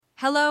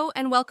Hello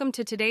and welcome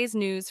to today's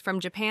news from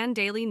Japan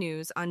Daily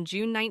News on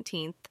June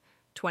 19th,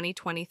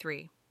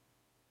 2023.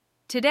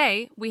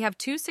 Today, we have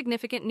two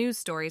significant news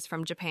stories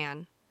from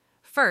Japan.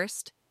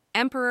 First,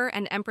 Emperor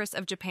and Empress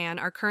of Japan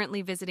are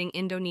currently visiting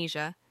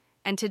Indonesia,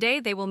 and today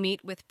they will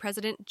meet with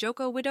President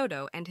Joko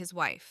Widodo and his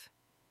wife.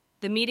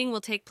 The meeting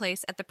will take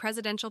place at the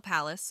Presidential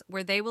Palace,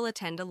 where they will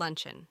attend a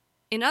luncheon.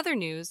 In other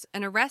news,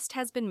 an arrest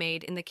has been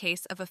made in the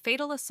case of a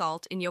fatal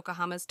assault in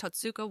Yokohama's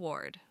Totsuka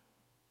ward.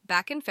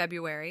 Back in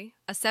February,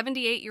 a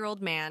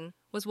 78-year-old man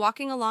was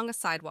walking along a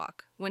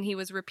sidewalk when he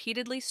was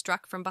repeatedly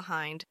struck from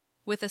behind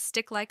with a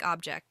stick-like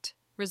object,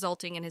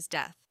 resulting in his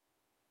death.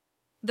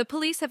 The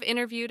police have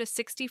interviewed a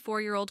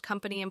 64-year-old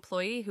company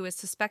employee who is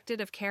suspected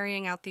of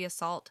carrying out the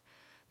assault.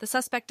 The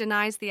suspect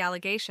denies the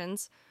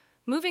allegations.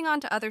 Moving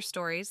on to other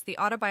stories, the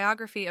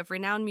autobiography of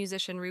renowned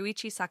musician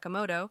Ryuichi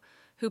Sakamoto,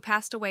 who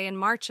passed away in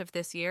March of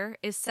this year,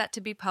 is set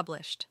to be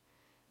published.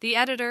 The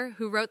editor,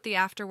 who wrote the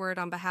afterword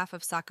on behalf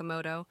of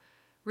Sakamoto,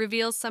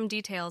 reveals some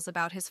details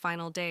about his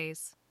final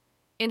days.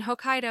 In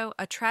Hokkaido,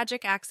 a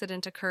tragic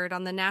accident occurred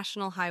on the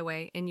National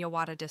Highway in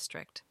Yawata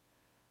District.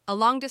 A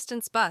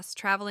long-distance bus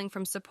traveling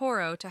from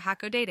Sapporo to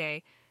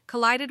Hakodate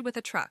collided with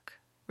a truck,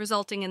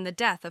 resulting in the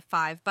death of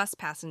 5 bus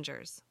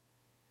passengers.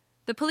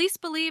 The police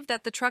believe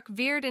that the truck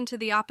veered into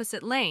the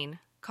opposite lane,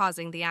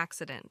 causing the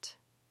accident.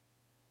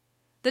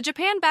 The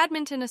Japan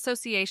Badminton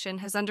Association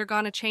has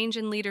undergone a change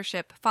in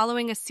leadership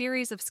following a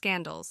series of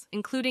scandals,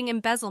 including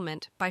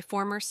embezzlement by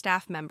former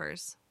staff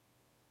members.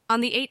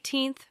 On the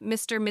 18th,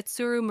 Mr.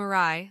 Mitsuru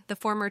Murai, the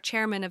former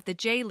chairman of the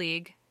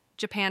J-League,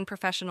 Japan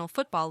Professional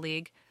Football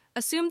League,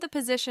 assumed the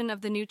position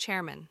of the new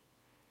chairman.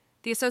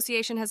 The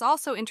association has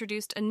also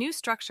introduced a new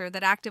structure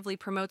that actively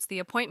promotes the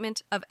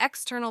appointment of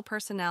external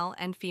personnel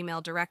and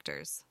female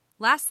directors.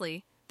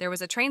 Lastly, there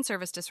was a train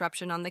service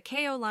disruption on the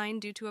Keio line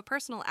due to a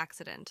personal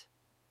accident.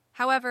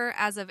 However,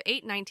 as of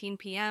 8:19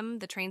 p.m.,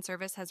 the train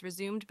service has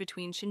resumed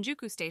between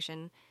Shinjuku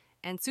Station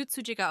and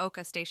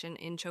Tsutsujigaoka Station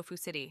in Chofu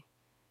City.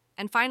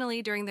 And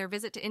finally, during their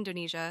visit to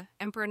Indonesia,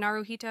 Emperor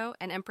Naruhito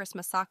and Empress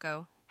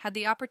Masako had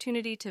the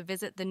opportunity to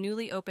visit the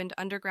newly opened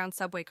underground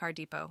subway car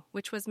depot,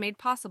 which was made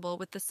possible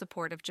with the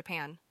support of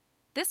Japan.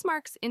 This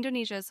marks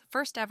Indonesia's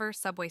first-ever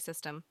subway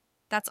system.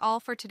 That's all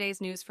for today's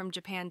news from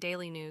Japan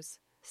Daily News.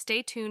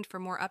 Stay tuned for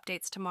more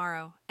updates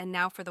tomorrow, and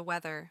now for the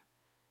weather.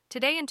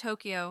 Today in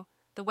Tokyo,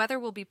 the weather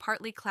will be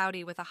partly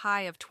cloudy with a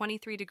high of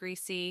 23 degrees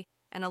C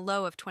and a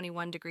low of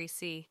 21 degrees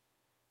C.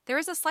 There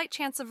is a slight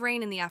chance of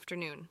rain in the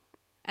afternoon.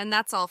 And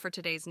that's all for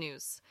today's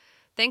news.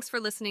 Thanks for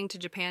listening to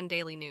Japan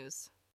Daily News.